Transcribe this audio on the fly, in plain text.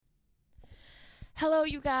Hello,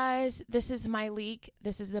 you guys. This is My Leak.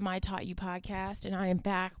 This is the My Taught You podcast, and I am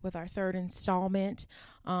back with our third installment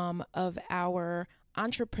of our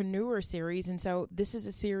entrepreneur series. And so this is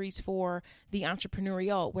a series for the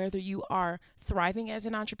entrepreneurial, whether you are thriving as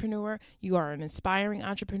an entrepreneur, you are an inspiring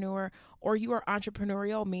entrepreneur, or you are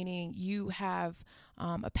entrepreneurial, meaning you have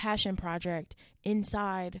a passion project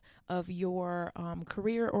inside of your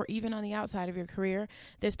career or even on the outside of your career.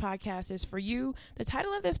 This podcast is for you. The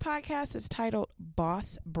title of this podcast is titled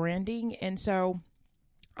Boss Branding. And so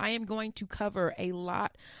I am going to cover a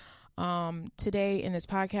lot today in this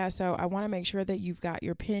podcast. So I want to make sure that you've got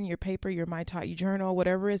your pen, your paper, your My Taught You journal,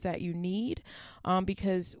 whatever it is that you need,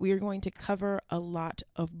 because we are going to cover a lot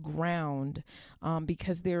of ground,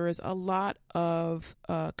 because there is a lot of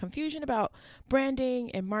confusion about branding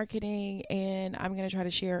and marketing, and I'm going to try to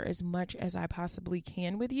share as much as I possibly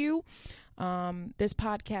can with you. This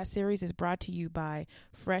podcast series is brought to you by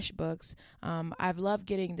FreshBooks. I've loved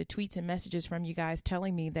getting the tweets and messages from you guys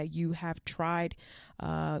telling me that you have tried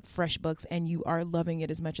FreshBooks and you are loving it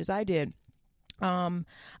as much as I did. I'm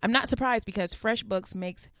not surprised because FreshBooks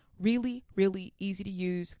makes really, really easy to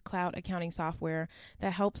use cloud accounting software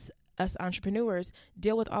that helps us entrepreneurs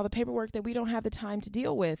deal with all the paperwork that we don't have the time to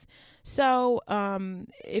deal with. So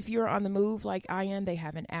if you're on the move like I am, they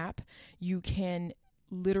have an app. You can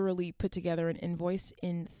literally put together an invoice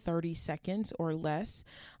in 30 seconds or less.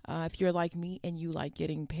 If you're like me and you like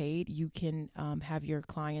getting paid, you can have your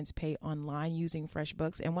clients pay online using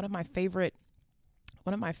FreshBooks. And one of my favorite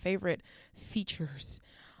features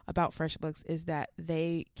about FreshBooks is that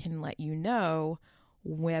they can let you know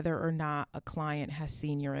whether or not a client has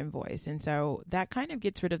seen your invoice. And so that kind of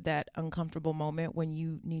gets rid of that uncomfortable moment when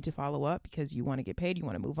you need to follow up because you want to get paid, you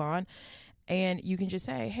want to move on. And you can just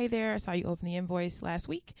say, hey there, I saw you open the invoice last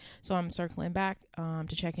week, so I'm circling back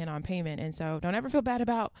to check in on payment. And so don't ever feel bad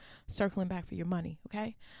about circling back for your money,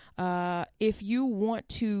 okay? If you want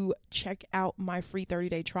to check out my free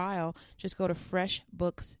 30-day trial, just go to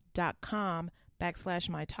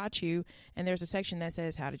freshbooks.com/My Taught You, and there's a section that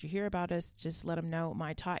says, how did you hear about us? Just let them know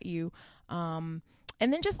My Taught You. And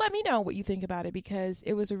then just let me know what you think about it, because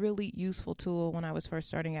it was a really useful tool when I was first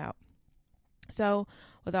starting out. So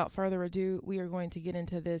without further ado, we are going to get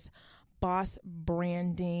into this boss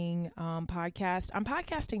branding podcast. I'm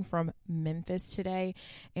podcasting from Memphis today,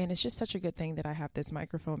 and it's just such a good thing that I have this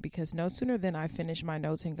microphone, because no sooner than I finished my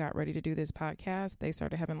notes and got ready to do this podcast, they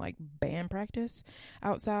started having like band practice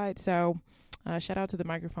outside. So shout out to the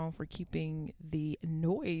microphone for keeping the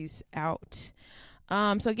noise out.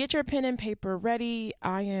 So get your pen and paper ready.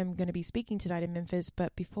 I am going to be speaking tonight in Memphis,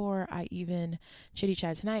 but before I even chitty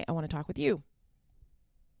chat tonight, I want to talk with you.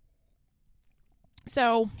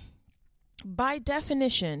 So by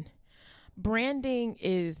definition, branding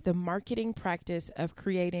is the marketing practice of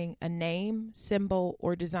creating a name, symbol,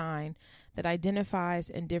 or design that identifies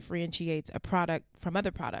and differentiates a product from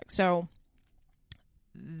other products. So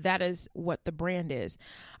that is what the brand is.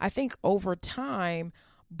 I think over time,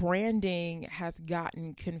 branding has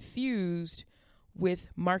gotten confused with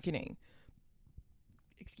marketing.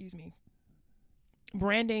 Excuse me.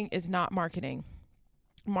 Branding is not marketing.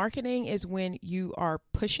 Marketing is when you are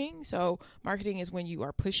pushing. So marketing is when you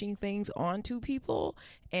are pushing things onto people,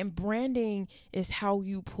 and branding is how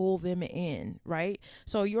you pull them in, right?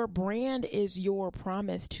 So your brand is your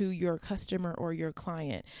promise to your customer or your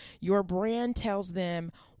client. Your brand tells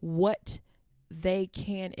them what they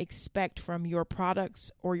can expect from your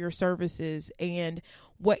products or your services, and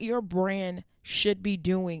what your brand should be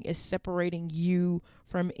doing is separating you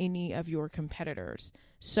from any of your competitors.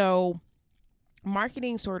 So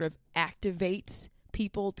marketing sort of activates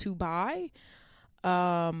people to buy,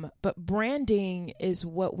 but branding is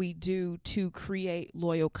what we do to create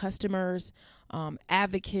loyal customers,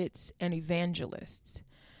 advocates, and evangelists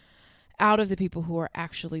out of the people who are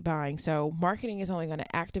actually buying. So marketing is only going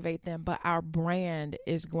to activate them, but our brand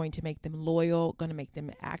is going to make them loyal, going to make them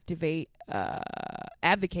advocate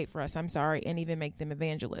for us, and even make them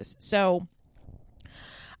evangelists. So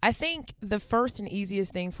I think the first and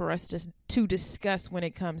easiest thing for us to discuss when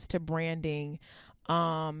it comes to branding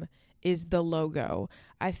is the logo.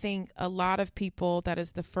 I think a lot of people, that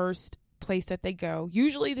is the first place that they go,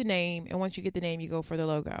 usually the name, and once you get the name, you go for the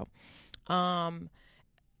logo.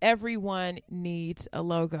 Everyone needs a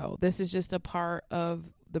logo. This is just a part of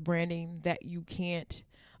the branding that you can't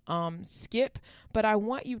skip. But I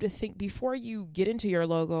want you to think before you get into your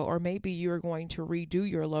logo, or maybe you're going to redo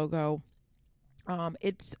your logo.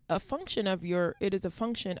 It's a function of your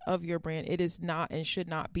brand. It is not and should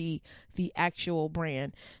not be the actual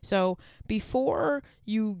brand. So before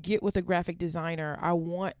you get with a graphic designer, I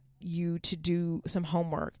want you to do some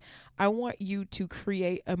homework. I want you to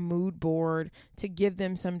create a mood board to give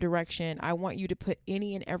them some direction. I want you to put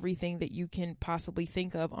any and everything that you can possibly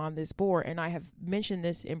think of on this board. And I have mentioned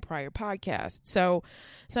this in prior podcasts. So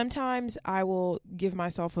sometimes I will give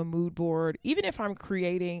myself a mood board, even if I'm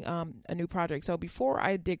creating a new project. So before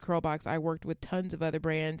I did Curlbox, I worked with tons of other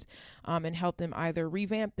brands and helped them either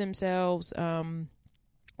revamp themselves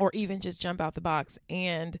or even just jump out the box.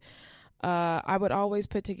 And I would always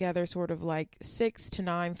put together sort of like 6 to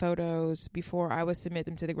 9 photos before I would submit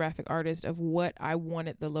them to the graphic artist of what I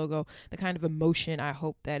wanted the logo, the kind of emotion I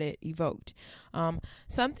hoped that it evoked.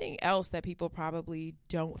 Something else that people probably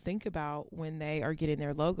don't think about when they are getting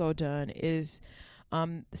their logo done is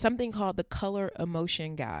something called the color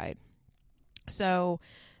emotion guide. So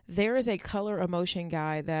there is a color emotion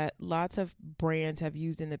guide that lots of brands have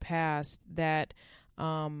used in the past that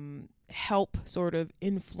help sort of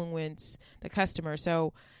influence the customer.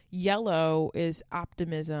 So yellow is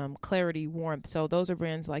optimism, clarity, warmth. So those are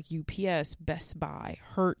brands like UPS, Best Buy,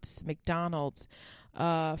 Hertz, McDonald's.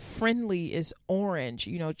 Friendly is orange,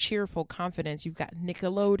 cheerful, confidence. You've got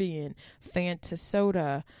Nickelodeon, Fanta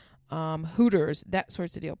Soda, Hooters, that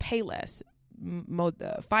sorts of deal. Payless,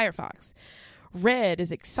 Firefox. Red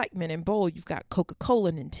is excitement and bold. You've got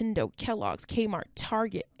Coca-Cola, Nintendo, Kellogg's, Kmart,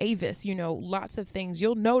 Target, Avis, lots of things.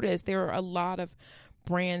 You'll notice there are a lot of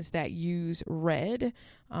brands that use red.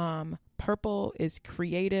 Purple is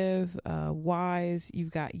creative, wise.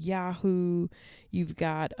 You've got Yahoo. You've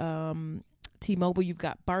got T-Mobile. You've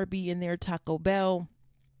got Barbie in there, Taco Bell.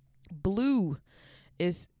 Blue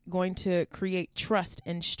is going to create trust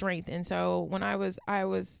and strength. And so when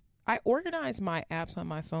I organized my apps on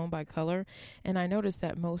my phone by color, and I noticed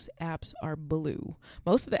that most apps are blue.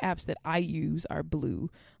 Most of the apps that I use are blue.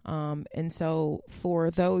 And so for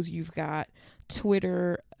those, you've got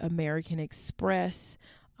Twitter, American Express,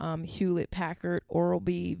 Hewlett Packard,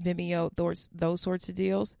 Oral-B, Vimeo, those sorts of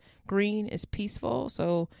deals. Green is peaceful.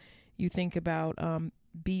 So you think about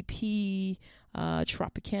BP,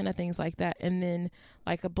 Tropicana, things like that. And then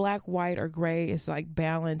like a black, white, or gray is like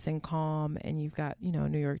balance and calm. And you've got,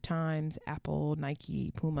 New York Times, Apple,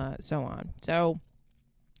 Nike, Puma, so on. So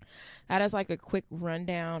that is like a quick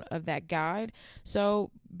rundown of that guide. So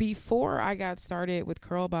before I got started with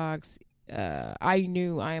Curlbox, I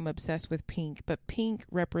knew I am obsessed with pink, but pink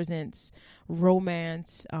represents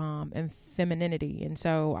romance and femininity. And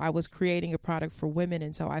so I was creating a product for women.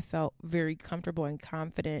 And so I felt very comfortable and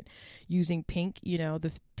confident using pink,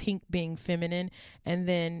 the pink being feminine. And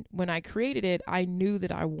then when I created it, I knew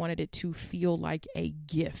that I wanted it to feel like a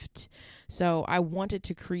gift. So I wanted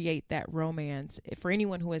to create that romance. For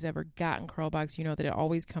anyone who has ever gotten Curlbox, that it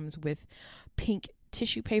always comes with pink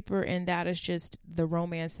tissue paper, and that is just the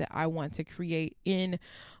romance that I want to create in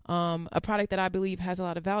a product that I believe has a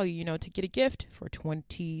lot of value. To get a gift for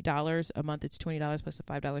 $20 a month, it's $20 plus the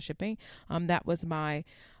 $5 shipping. That was my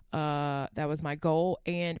goal.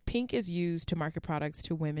 And pink is used to market products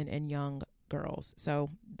to women and young girls.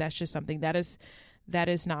 So that's just something that is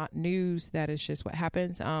not news. That is just what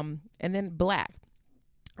happens. And then black.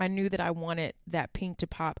 I knew that I wanted that pink to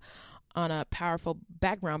pop on a powerful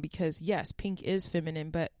background because yes, pink is feminine,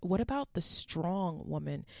 but what about the strong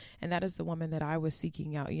woman? And that is the woman that I was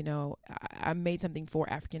seeking out. I made something for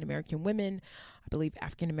African-American women. I believe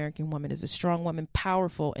African-American woman is a strong woman,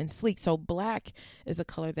 powerful and sleek. So black is a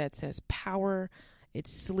color that says power,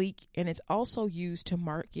 it's sleek, and it's also used to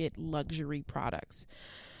market luxury products.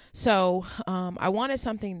 So I wanted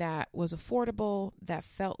something that was affordable, that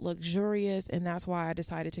felt luxurious, and that's why I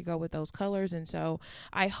decided to go with those colors. And so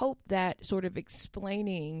I hope that sort of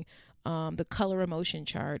explaining the color emotion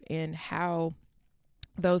chart and how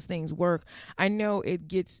those things work. I know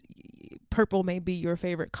purple may be your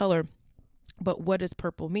favorite color, but what does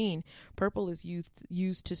purple mean? Purple is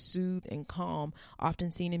used to soothe and calm,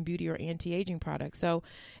 often seen in beauty or anti-aging products. So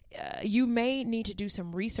you may need to do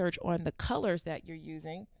some research on the colors that you're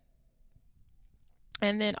using.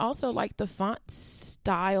 And then also like the font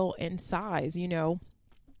style and size,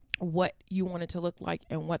 what you want it to look like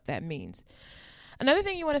and what that means. Another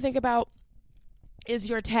thing you want to think about is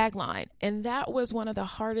your tagline. And that was one of the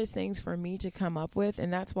hardest things for me to come up with.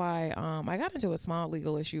 And that's why I got into a small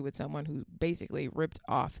legal issue with someone who basically ripped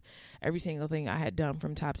off every single thing I had done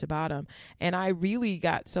from top to bottom. And I really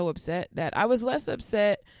got so upset that I was less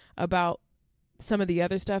upset about some of the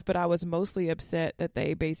other stuff, but I was mostly upset that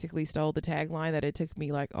they basically stole the tagline that it took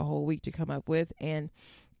me like a whole week to come up with. And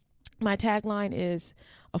my tagline is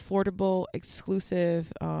affordable,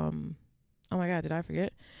 exclusive. Oh my God, did I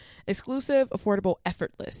forget? exclusive, affordable,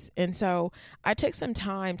 effortless. And so I took some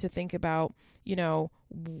time to think about,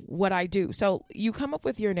 what I do. So you come up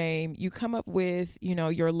with your name, you come up with,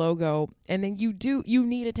 your logo, and then you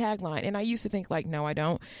need a tagline. And I used to think like, no, I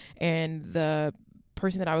don't. And the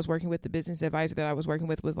person that I was working with, the business advisor that I was working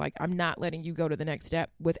with, was like, I'm not letting you go to the next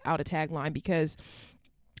step without a tagline, because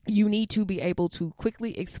you need to be able to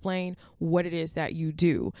quickly explain what it is that you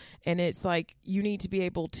do. And it's like, you need to be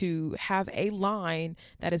able to have a line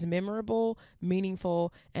that is memorable,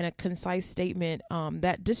 meaningful, and a concise statement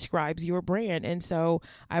that describes your brand. And so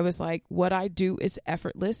I was like, what I do is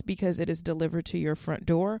effortless because it is delivered to your front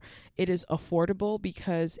door. It is affordable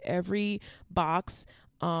because every box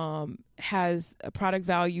has a product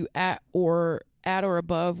value at or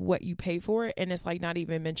above what you pay for it. And it's like, not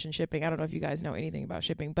even mention shipping. I don't know if you guys know anything about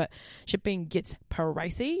shipping, but shipping gets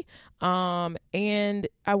pricey. And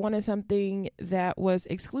I wanted something that was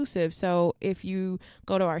exclusive. So if you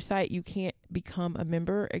go to our site, you can't become a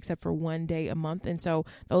member except for 1 day a month. And so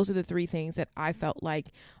those are the 3 things that I felt like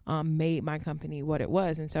made my company what it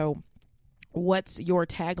was. And so what's your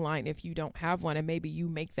tagline if you don't have one? And maybe you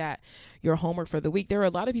make that your homework for the week. There are a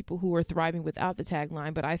lot of people who are thriving without the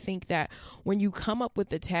tagline, but I think that when you come up with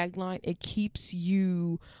the tagline, it keeps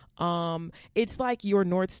you it's like your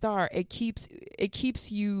North Star. It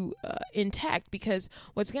keeps you intact, because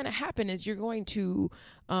what's going to happen is you're going to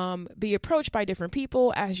be approached by different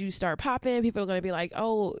people as you start popping. People are going to be like,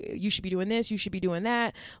 oh, you should be doing this. You should be doing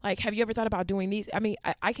that. Like, have you ever thought about doing these? I mean,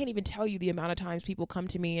 I can't even tell you the amount of times people come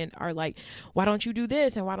to me and are like, why don't you do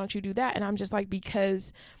this? And why don't you do that? And I'm just like,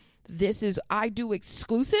 because I do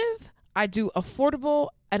exclusive, I do affordable,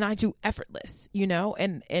 and I do effortless,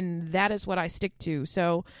 and that is what I stick to.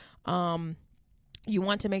 So, you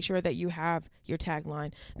want to make sure that you have your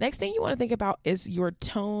tagline. Next thing you want to think about is your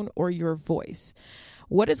tone or your voice.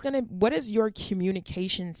 What is your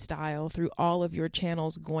communication style through all of your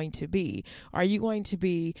channels going to be? Are you going to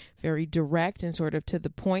be very direct and sort of to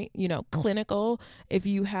the point, clinical? If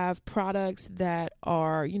you have products that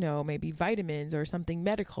are, maybe vitamins or something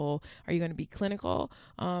medical, are you going to be clinical?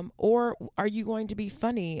 Or are you going to be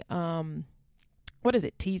funny? What is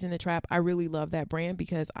it? Tease in the Trap. I really love that brand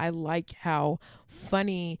because I like how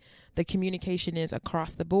funny the communication is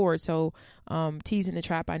across the board. So, Tease in the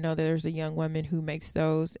Trap, I know there's a young woman who makes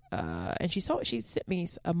those, and she sent me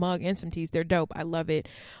a mug and some teas. They're dope. I love it.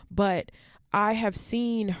 But I have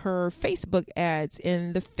seen her Facebook ads,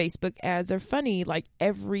 and the Facebook ads are funny. Like,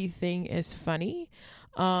 everything is funny.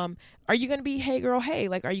 Are you going to be, hey girl, hey,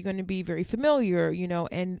 like, are you going to be very familiar,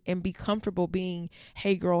 and be comfortable being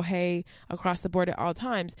hey girl, hey across the board at all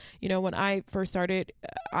times? When I first started,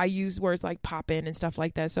 I used words like pop in and stuff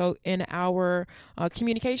like that. So in our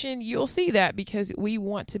communication, you'll see that because we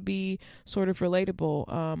want to be sort of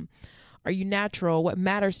relatable. Are you natural? What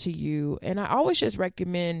matters to you? And I always just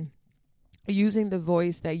recommend using the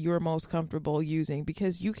voice that you're most comfortable using,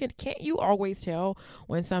 because can't you always tell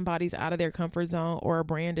when somebody's out of their comfort zone or a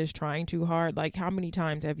brand is trying too hard? Like, how many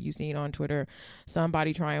times have you seen on Twitter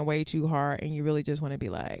somebody trying way too hard and you really just want to be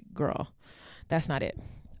like, girl, that's not it.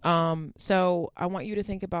 So I want you to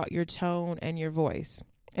think about your tone and your voice.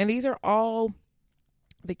 And these are all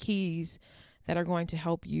the keys that are going to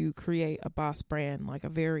help you create a boss brand, like a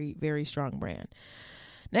very, very strong brand.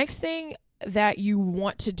 Next thing that you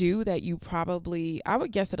want to do that I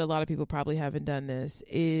would guess that a lot of people probably haven't done this,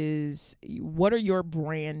 is what are your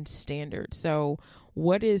brand standards? So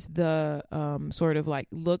what is the sort of like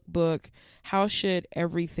lookbook? How should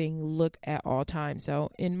everything look at all times? So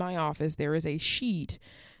in my office, there is a sheet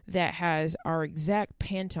that has our exact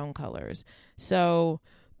Pantone colors. So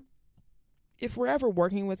if we're ever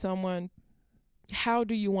working with someone, how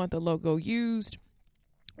do you want the logo used?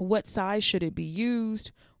 What size should it be used?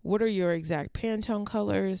 What are your exact Pantone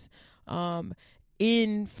colors?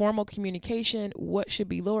 In formal communication, what should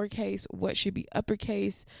be lowercase? What should be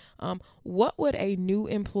uppercase? What would a new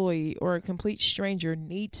employee or a complete stranger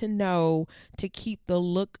need to know to keep the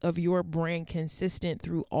look of your brand consistent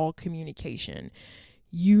through all communication?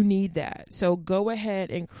 You need that. So go ahead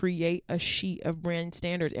and create a sheet of brand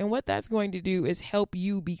standards. And what that's going to do is help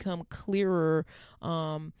you become clearer,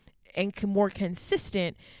 and more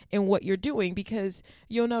consistent in what you're doing, because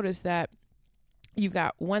you'll notice that you've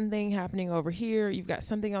got one thing happening over here, you've got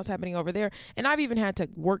something else happening over there. And I've even had to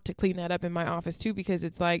work to clean that up in my office too, because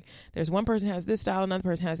it's like there's one person has this style, another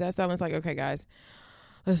person has that style. And it's like, okay, guys,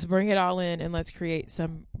 let's bring it all in and let's create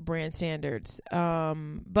some brand standards.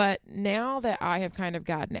 But now that I have kind of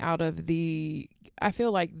gotten out of I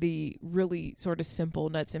feel like the really sort of simple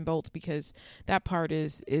nuts and bolts, because that part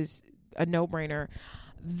is a no-brainer.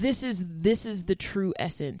 this is the true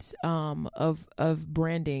essence of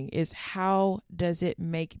branding, is how does it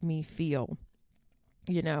make me feel?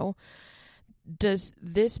 You know, does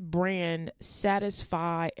this brand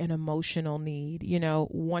satisfy an emotional need, you know,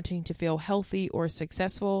 wanting to feel healthy or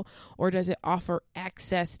successful? Or does it offer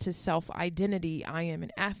access to self-identity? I am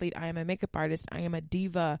an athlete. I am a makeup artist. I am a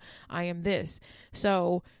diva. I am this.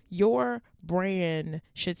 So your brand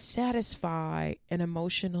should satisfy an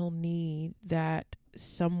emotional need that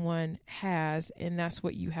someone has, and that's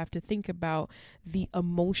what you have to think about, the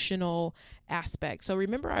emotional aspect. So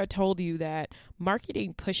remember, I told you that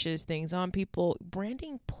marketing pushes things on people,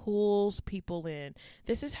 branding pulls people in.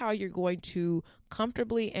 This is how you're going to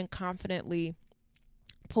comfortably and confidently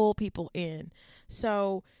pull people in.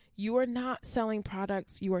 So you are not selling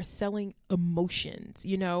products, you are selling emotions.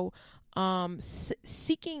 You know,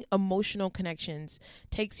 seeking emotional connections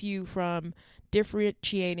takes you from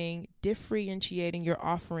differentiating your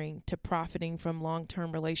offering to profiting from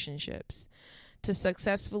long-term relationships to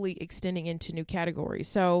successfully extending into new categories.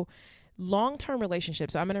 So long-term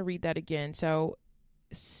relationships, I'm going to read that again. So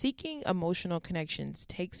seeking emotional connections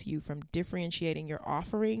takes you from differentiating your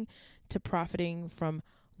offering to profiting from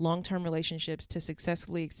long-term relationships to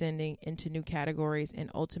successfully extending into new categories and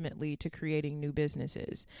ultimately to creating new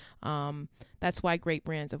businesses. That's why great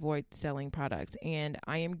brands avoid selling products. And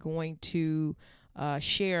I am going to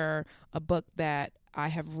share a book that I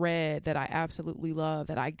have read that I absolutely love,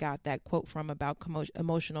 that I got that quote from about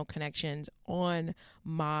emotional connections on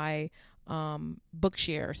my book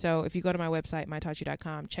share. So if you go to my website,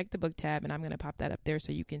 mytaught.com, check the book tab, and I'm going to pop that up there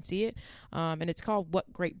so you can see it. And it's called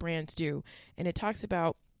What Great Brands Do. And it talks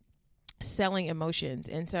about selling emotions.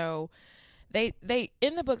 And so they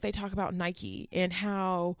in the book, they talk about Nike and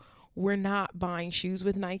how we're not buying shoes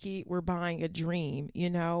with Nike, we're buying a dream,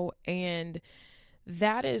 you know, and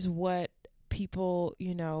that is what people,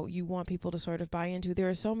 you know, you want people to sort of buy into. There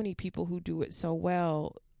are so many people who do it so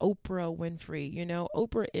well. Oprah Winfrey, you know,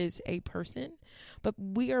 Oprah is a person, but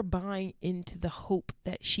we are buying into the hope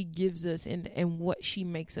that she gives us and what she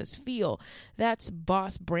makes us feel. That's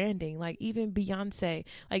boss branding. Like even Beyonce,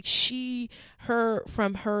 like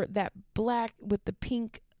that black with the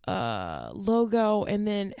pink logo, and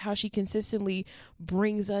then how she consistently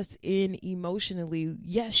brings us in emotionally.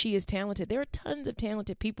 Yes, she is talented. There are tons of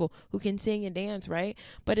talented people who can sing and dance, right?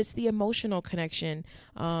 But it's the emotional connection,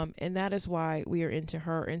 and that is why we are into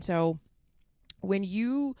her. And so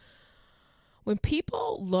when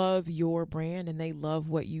people love your brand and they love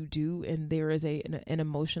what you do, and there is an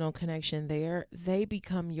emotional connection there, they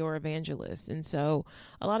become your evangelist. And so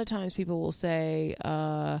a lot of times people will say,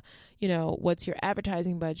 you know, what's your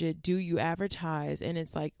advertising budget? Do you advertise? And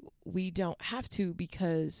it's like, we don't have to,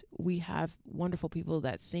 because we have wonderful people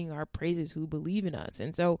that sing our praises, who believe in us.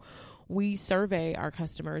 And so we survey our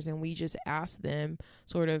customers and we just ask them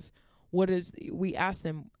sort of, we ask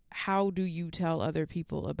them, how do you tell other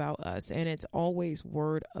people about us? And it's always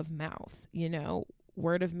word of mouth, you know,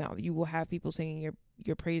 word of mouth. You will have people singing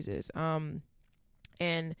your praises.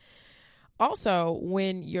 And also,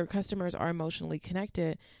 when your customers are emotionally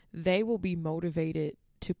connected, they will be motivated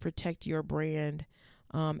to protect your brand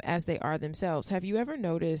as they are themselves. Have you ever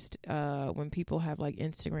noticed when people have like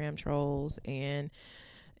Instagram trolls, and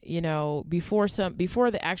you know, before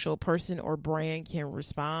the actual person or brand can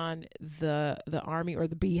respond, the army or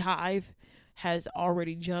the beehive has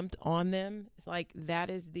already jumped on them? It's like, that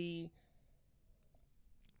is the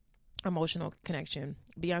emotional connection.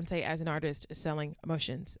 Beyonce as an artist is selling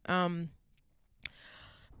emotions.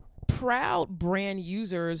 Proud brand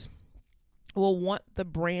users will want the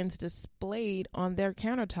brands displayed on their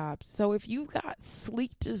countertops. So if you've got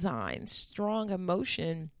sleek design, strong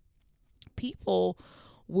emotion, people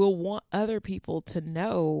will want other people to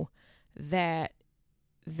know that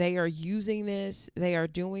they are using this, they are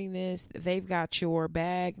doing this, they've got your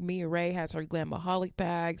bag. Mia Ray has her Glamaholic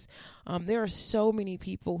bags. There are so many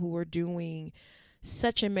people who are doing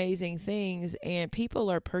such amazing things, and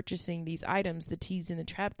people are purchasing these items, the teas in the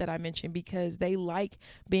trap that I mentioned, because they like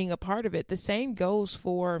being a part of it. The same goes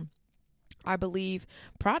for, I believe,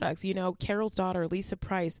 products. You know, Carol's daughter, Lisa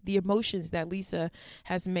Price, the emotions that Lisa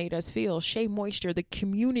has made us feel, Shea Moisture, the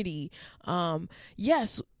community.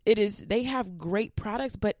 Yes, it is. They have great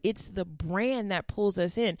products, but it's the brand that pulls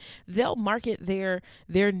us in. They'll market their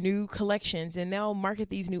new collections and they'll market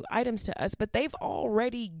these new items to us, but they've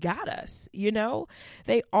already got us, you know,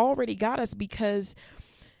 they already got us because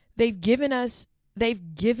they've given us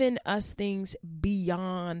things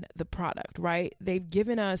beyond the product, right? They've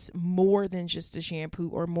given us more than just a shampoo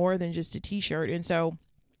or more than just a t-shirt. And so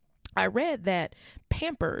I read that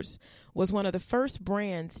Pampers was one of the first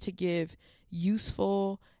brands to give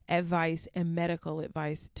useful advice and medical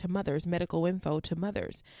advice to mothers, medical info to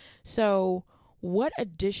mothers. So what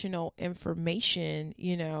additional information,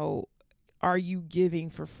 are you giving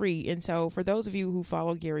for free? And so for those of you who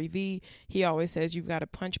follow Gary Vee, he always says you've got to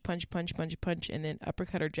punch, and then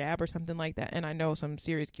uppercut or jab or something like that. And I know some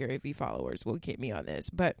serious Gary Vee followers will get me on this,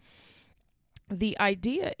 but the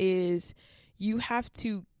idea is you have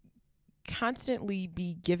to constantly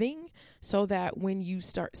be giving so that when you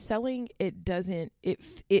start selling, it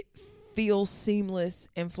feels seamless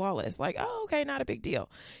and flawless. Like, oh, okay, not a big deal.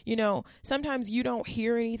 Sometimes you don't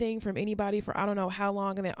hear anything from anybody for I don't know how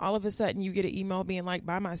long, and then all of a sudden you get an email being like,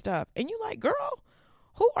 buy my stuff. And you're like, girl,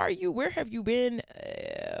 who are you? Where have you been?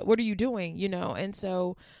 What are you doing? And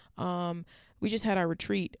so we just had our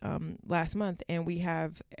retreat last month, and we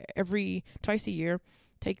have twice a year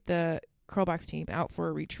take the Curlbox team out for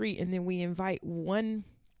a retreat, and then we invite one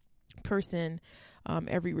person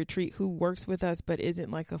every retreat who works with us but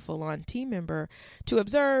isn't like a full-on team member to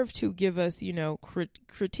observe, to give us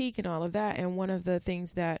critique and all of that. And one of the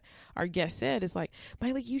things that our guest said is like,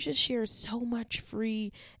 Miley, you just share so much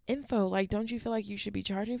free info, like don't you feel like you should be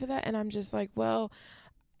charging for that? And I'm just like, well,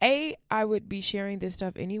 I would be sharing this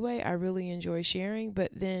stuff anyway. I really enjoy sharing. But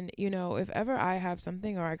then, if ever I have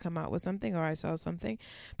something or I come out with something or I sell something,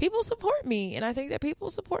 people support me. And I think that people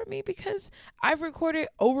support me because I've recorded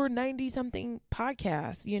over 90 something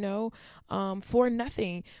podcasts, for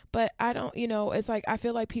nothing. But I don't, it's like, I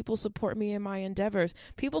feel like people support me in my endeavors.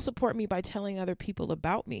 People support me by telling other people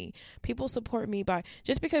about me. People support me by,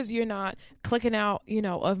 just because you're not clicking out,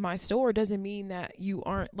 of my store doesn't mean that you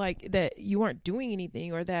aren't doing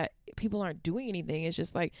anything or that people aren't doing anything. It's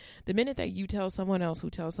just like the minute that you tell someone else who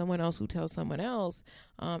tells someone else who tells someone else,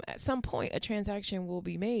 at some point a transaction will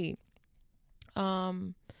be made.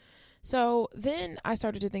 So then I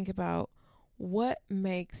started to think about what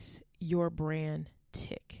makes your brand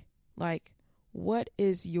tick. Like, what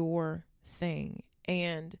is your thing?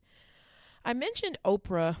 And I mentioned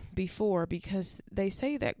Oprah before because they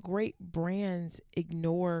say that great brands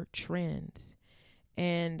ignore trends.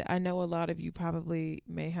 And I know a lot of you probably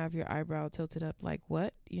may have your eyebrow tilted up like,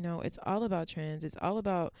 what? It's all about trends. It's all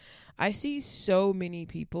about, I see so many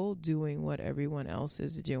people doing what everyone else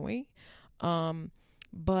is doing.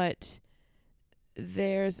 But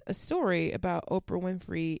there's a story about Oprah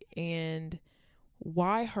Winfrey and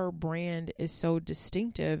why her brand is so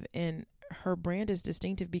distinctive. And her brand is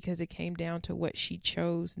distinctive because it came down to what she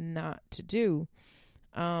chose not to do.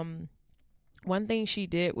 One thing she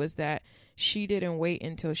did was that she didn't wait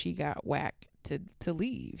until she got whacked to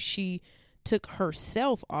leave. She took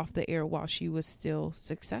herself off the air while she was still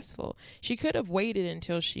successful. She could have waited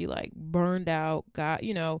until she burned out, got,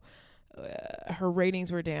 her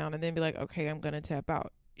ratings were down, and then be like, okay, I'm going to tap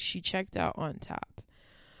out. She checked out on top.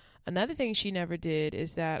 Another thing she never did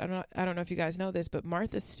is that, I don't know if you guys know this, but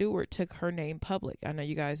Martha Stewart took her name public. I know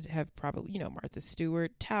you guys have probably, Martha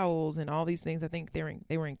Stewart towels and all these things. I think they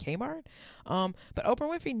were in Kmart. But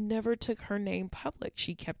Oprah Winfrey never took her name public.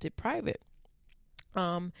 She kept it private.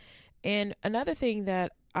 And another thing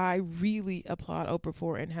that I really applaud Oprah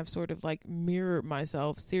for and have sort of mirrored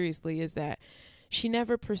myself seriously is that she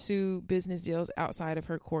never pursued business deals outside of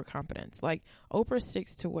her core competence. Like, Oprah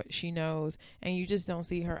sticks to what she knows, and you just don't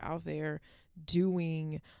see her out there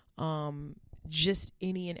doing just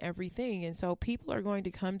any and everything. And so people are going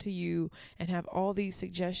to come to you and have all these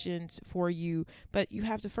suggestions for you, but you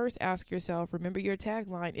have to first ask yourself, remember your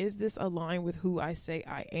tagline, is this aligned with who I say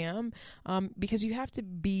I am? Because you have to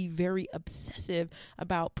be very obsessive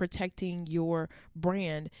about protecting your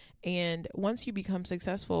brand. And once you become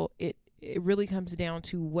successful, it really comes down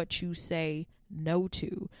to what you say no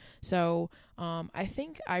to. So I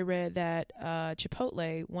think I read that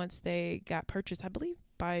Chipotle, once they got purchased, I believe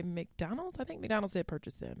by McDonald's. I think McDonald's had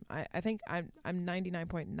purchased them. I think I'm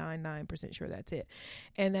 99.99% sure that's it.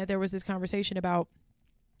 And that there was this conversation about,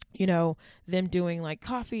 them doing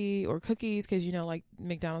coffee or cookies, because,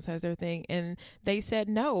 McDonald's has their thing. And they said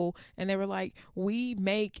no. And they were like, we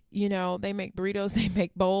make, they make burritos, they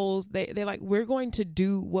make bowls. They're like, we're going to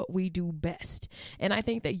do what we do best. And I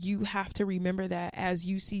think that you have to remember that as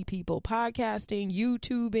you see people podcasting,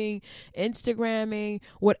 YouTubing, Instagramming,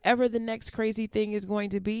 whatever the next crazy thing is going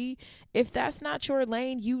to be. If that's not your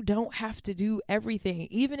lane, you don't have to do everything.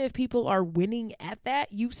 Even if people are winning at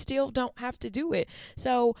that, you still don't have to do it.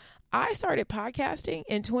 So I started podcasting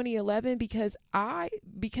in 2011 because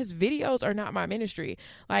videos are not my ministry.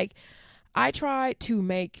 I tried to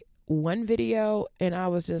make one video and I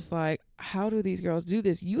was just like, how do these girls do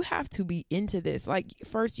this? You have to be into this. Like,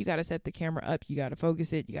 first you got to set the camera up, you got to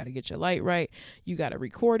focus it, you got to get your light right, you got to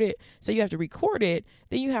record it. So you have to record it,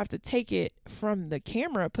 then you have to take it from the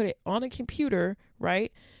camera, put it on a computer,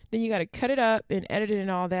 right? Then you got to cut it up and edit it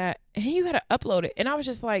and all that, and you got to upload it. And I was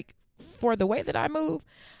just like, for the way that I move,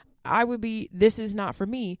 this is not for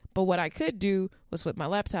me. But what I could do was flip my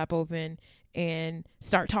laptop open and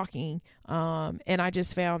start talking. And I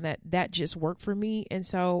just found that just worked for me. And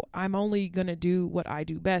so I'm only going to do what I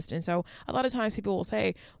do best. And so a lot of times people will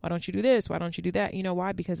say, why don't you do this? Why don't you do that? You know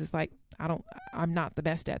why? Because it's like, I'm not the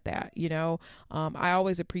best at that. I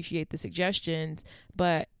always appreciate the suggestions,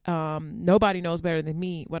 but nobody knows better than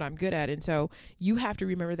me what I'm good at. And so you have to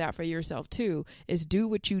remember that for yourself too, is do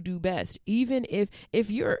what you do best. Even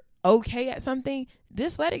if you're okay at something,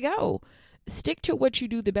 just let it go. Stick to what you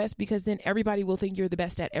do the best, because then everybody will think you're the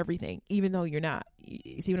best at everything, even though you're not.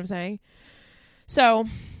 You see what I'm saying? So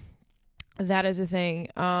that is the thing.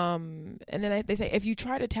 And then they say, if you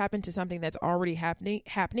try to tap into something that's already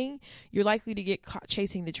happening, you're likely to get caught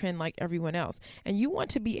chasing the trend like everyone else. And you want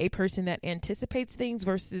to be a person that anticipates things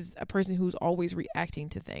versus a person who's always reacting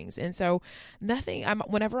to things. And so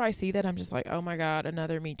whenever I see that, I'm just like, oh my God,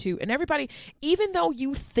 another Me Too. And everybody, even though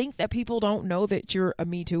you think that people don't know that you're a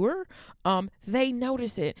Me Tooer, they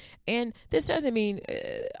notice it. And this doesn't mean,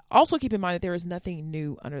 also keep in mind that there is nothing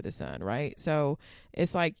new under the sun, right? So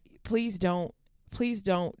it's like, please don't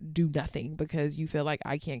do nothing because you feel like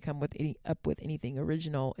I can't come up with anything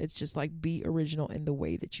original. It's just like, be original in the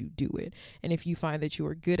way that you do it. And if you find that you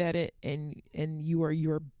are good at it and you are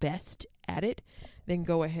your best at it, then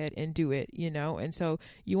go ahead and do it, And so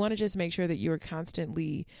you want to just make sure that you are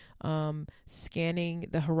constantly scanning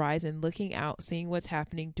the horizon, looking out, seeing what's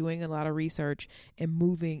happening, doing a lot of research, and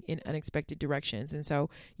moving in unexpected directions. And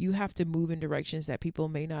so you have to move in directions that people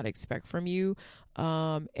may not expect from you.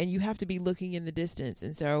 And you have to be looking in the distance.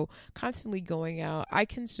 And so constantly going out. I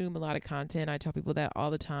consume a lot of content. I tell people that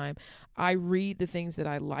all the time. I read the things that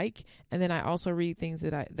I like, and then I also read things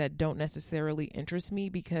that don't necessarily interest me,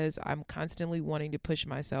 because I'm constantly wanting to push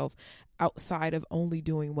myself outside of only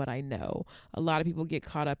doing what I know. A lot of people get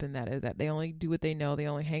caught up in that, is that they only do what they know. They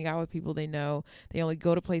only hang out with people they know. They only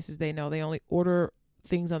go to places they know. They only order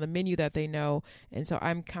things on the menu that they know. And so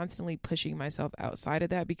I'm constantly pushing myself outside of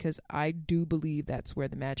that, because I do believe that's where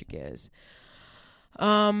the magic is.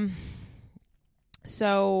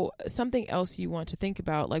 So something else you want to think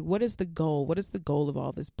about, like, what is the goal? What is the goal of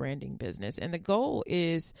all this branding business? And the goal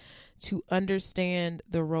is to understand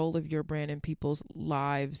the role of your brand in people's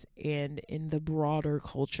lives and in the broader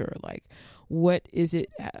culture. Like, what is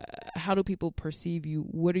it? How do people perceive you?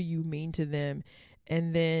 What do you mean to them?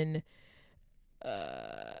 And then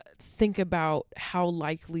think about how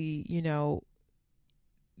likely,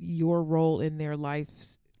 your role in their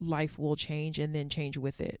life will change, and then change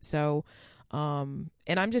with it. So, and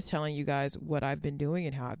I'm just telling you guys what I've been doing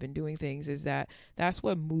and how I've been doing things, is that's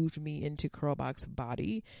what moved me into Curlbox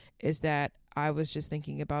Body, is that I was just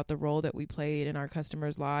thinking about the role that we played in our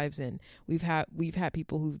customers' lives. And we've had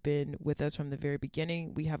people who've been with us from the very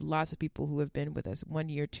beginning. We have lots of people who have been with us 1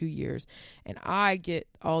 year, 2 years. And I get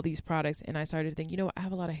all these products, and I started to think, I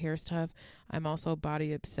have a lot of hair stuff. I'm also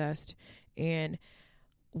body obsessed. And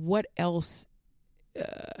what else?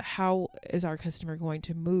 How is our customer going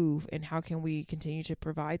to move, and how can we continue to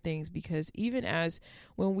provide things? Because even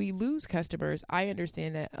when we lose customers, I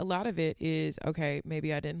understand that a lot of it is, okay,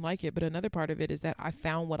 maybe I didn't like it, but another part of it is that I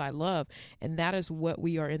found what I love. And that is what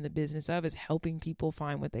we are in the business of, is helping people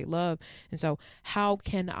find what they love. And so how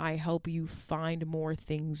can I help you find more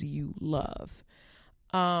things you love?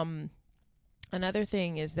 Another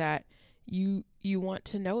thing is that you want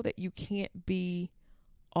to know that you can't be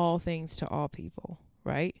all things to all people,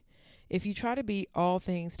 right? If you try to be all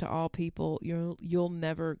things to all people, you'll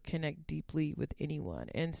never connect deeply with anyone.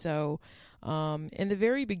 And so, in the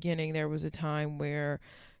very beginning, there was a time where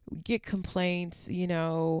we get complaints,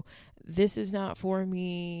 this is not for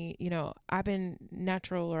me. I've been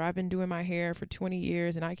natural, or I've been doing my hair for 20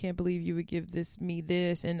 years, and I can't believe you would give me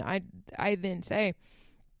this. And I then say,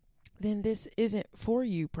 then this isn't for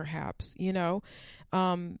you, perhaps.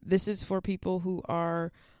 This is for people who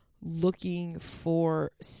are looking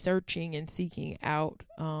for, searching and seeking out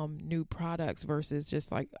new products versus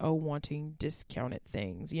just like, wanting discounted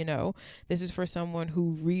things. This is for someone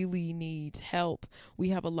who really needs help. We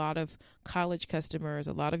have a lot of college customers,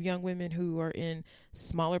 a lot of young women who are in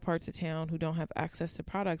smaller parts of town who don't have access to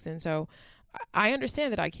products. And so I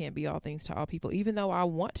understand that I can't be all things to all people, even though I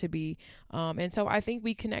want to be. And so I think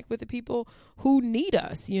we connect with the people who need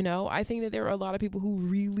us. I think that there are a lot of people who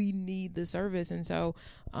really need the service. And so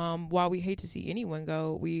while we hate to see anyone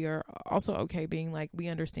go, we are also okay being like, we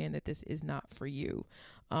understand that this is not for you.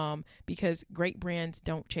 Because great brands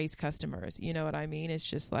don't chase customers. You know what I mean? It's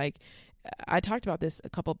just like, I talked about this a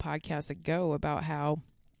couple podcasts ago about how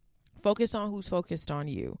focus on who's focused on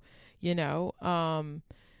you,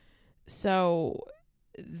 So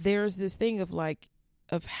there's this thing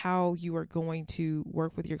of how you are going to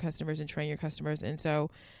work with your customers and train your customers. And so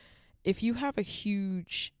if you have a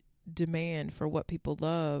huge demand for what people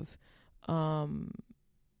love,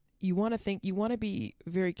 you want to be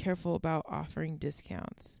very careful about offering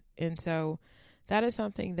discounts. And so that is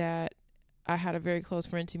something that I had a very close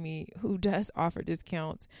friend to me who does offer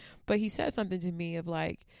discounts, but he said something to me of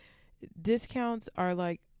like, discounts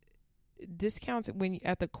when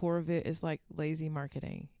at the core of it is like lazy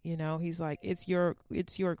marketing. He's like, it's your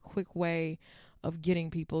quick way of getting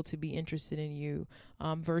people to be interested in you,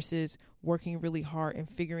 versus working really hard and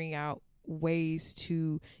figuring out ways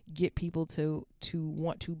to get people to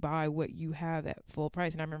want to buy what you have at full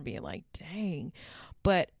price. And I remember being like, dang,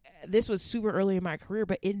 but this was super early in my career,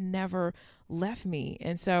 but it never left me.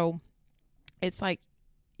 And so it's like,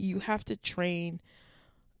 you have to train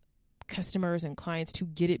customers and clients to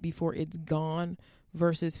get it before it's gone,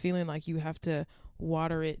 versus feeling like you have to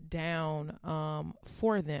water it down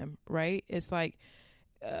for them, right? It's like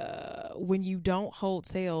when you don't hold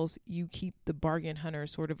sales, you keep the bargain hunter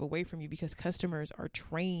sort of away from you, because customers are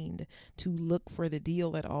trained to look for the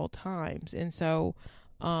deal at all times. And so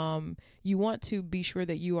you want to be sure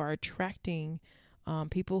that you are attracting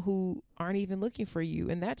people who aren't even looking for you.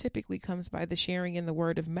 And that typically comes by the sharing and the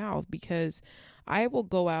word of mouth, because I will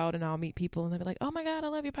go out and I'll meet people and they'll be like, oh my God, I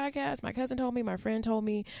love your podcast. My cousin told me, my friend told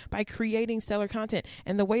me, by creating stellar content.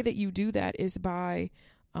 And the way that you do that is by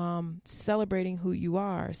celebrating who you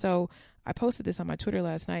are. So I posted this on my Twitter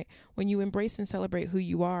last night. When you embrace and celebrate who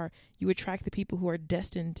you are, you attract the people who are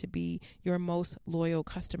destined to be your most loyal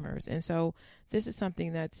customers. And so this is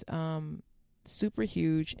something that's super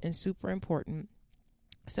huge and super important.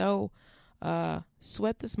 So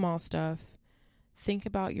sweat the small stuff. Think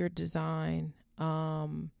about your design.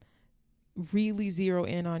 Really zero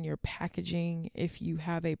in on your packaging. If you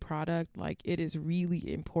have a product, like, it is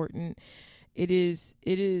really important. It is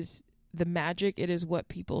the magic. It is what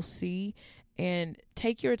people see, and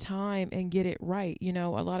take your time and get it right. A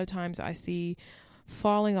lot of times I see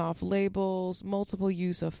falling off labels, multiple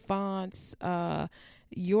use of fonts.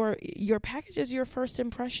 Your package is your first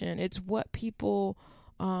impression. It's what people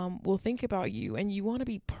will think about you, and you want to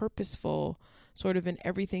be purposeful sort of in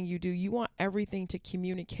everything you do. You want everything to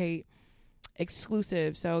communicate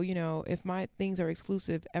exclusive. So, if my things are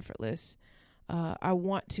exclusive, effortless, I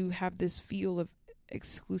want to have this feel of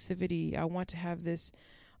exclusivity. I want to have this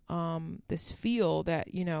feel that,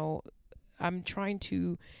 I'm trying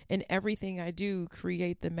to, in everything I do,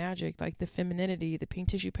 create the magic, like the femininity, the pink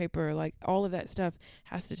tissue paper, like all of that stuff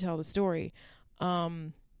has to tell the story.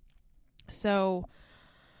 So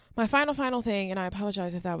my final thing, and I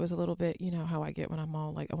apologize if that was a little bit, how I get when I'm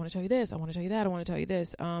all like, I want to tell you this, I want to tell you that, I want to tell you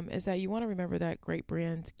this, is that you want to remember that great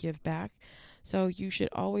brands give back. So you should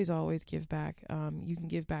always give back. You can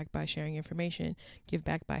give back by sharing information, give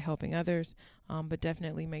back by helping others, but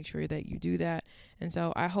definitely make sure that you do that. And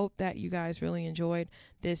so I hope that you guys really enjoyed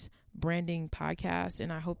this branding podcast,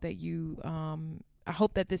 and I hope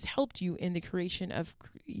that this helped you in the creation of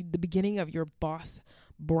the beginning of your boss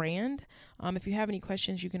brand. If you have any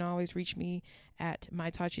questions, you can always reach me at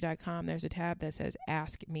mytachi.com. There's a tab that says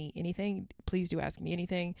Ask Me Anything. Please do ask me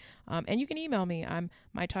anything. And you can email me. I'm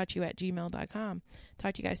mytachi@gmail.com.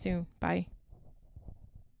 Talk to you guys soon. Bye.